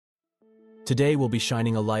Today we'll be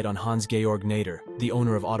shining a light on Georg Näder, the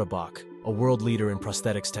owner of Ottobock, a world leader in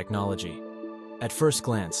prosthetics technology. At first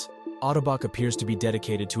glance, Ottobock appears to be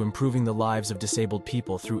dedicated to improving the lives of disabled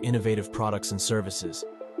people through innovative products and services.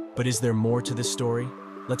 But is there more to this story?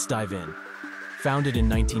 Let's dive in. Founded in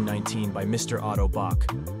 1919 by Mr Otto Bock,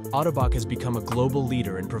 Ottobock has become a global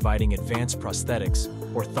leader in providing advanced prosthetics,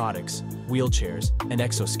 orthotics, wheelchairs, and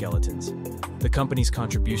exoskeletons. The company's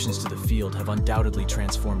contributions to the field have undoubtedly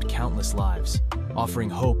transformed countless lives, offering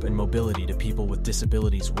hope and mobility to people with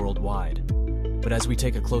disabilities worldwide. But as we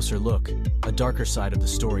take a closer look, a darker side of the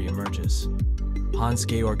story emerges.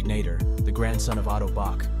 Georg Näder, the grandson of Otto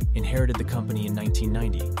Bock, inherited the company in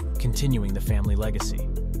 1990, continuing the family legacy.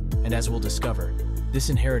 And as we'll discover,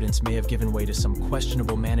 this inheritance may have given way to some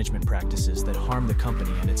questionable management practices that harm the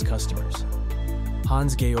company and its customers.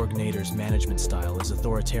 Georg Näder's management style is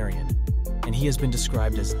authoritarian, and he has been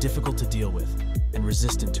described as difficult to deal with and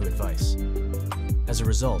resistant to advice. As a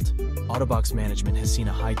result, Ottobock's management has seen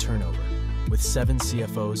a high turnover, with 7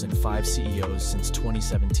 CFOs and 5 CEOs since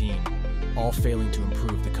 2017, all failing to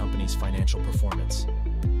improve the company's financial performance.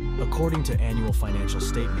 According to annual financial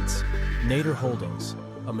statements, Naeder Holdings,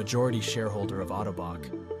 a majority shareholder of Ottobock,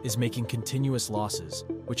 is making continuous losses,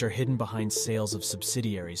 which are hidden behind sales of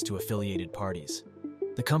subsidiaries to affiliated parties.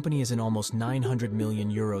 The company is in almost 900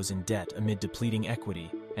 million euros in debt amid depleting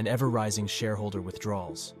equity and ever-rising shareholder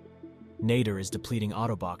withdrawals. Naeder is depleting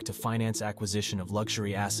Ottobock to finance acquisition of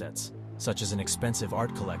luxury assets, such as an expensive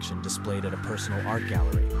art collection displayed at a personal art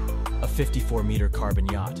gallery, a 54-meter carbon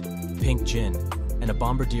yacht, pink gin, and a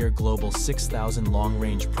Bombardier Global 6,000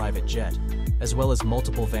 long-range private jet, as well as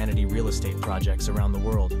multiple vanity real estate projects around the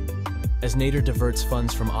world. As Naeder diverts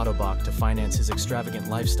funds from Ottobock to finance his extravagant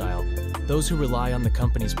lifestyle, those who rely on the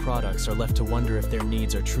company's products are left to wonder if their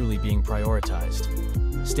needs are truly being prioritized.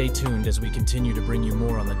 Stay tuned as we continue to bring you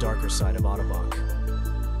more on the darker side of Ottobock.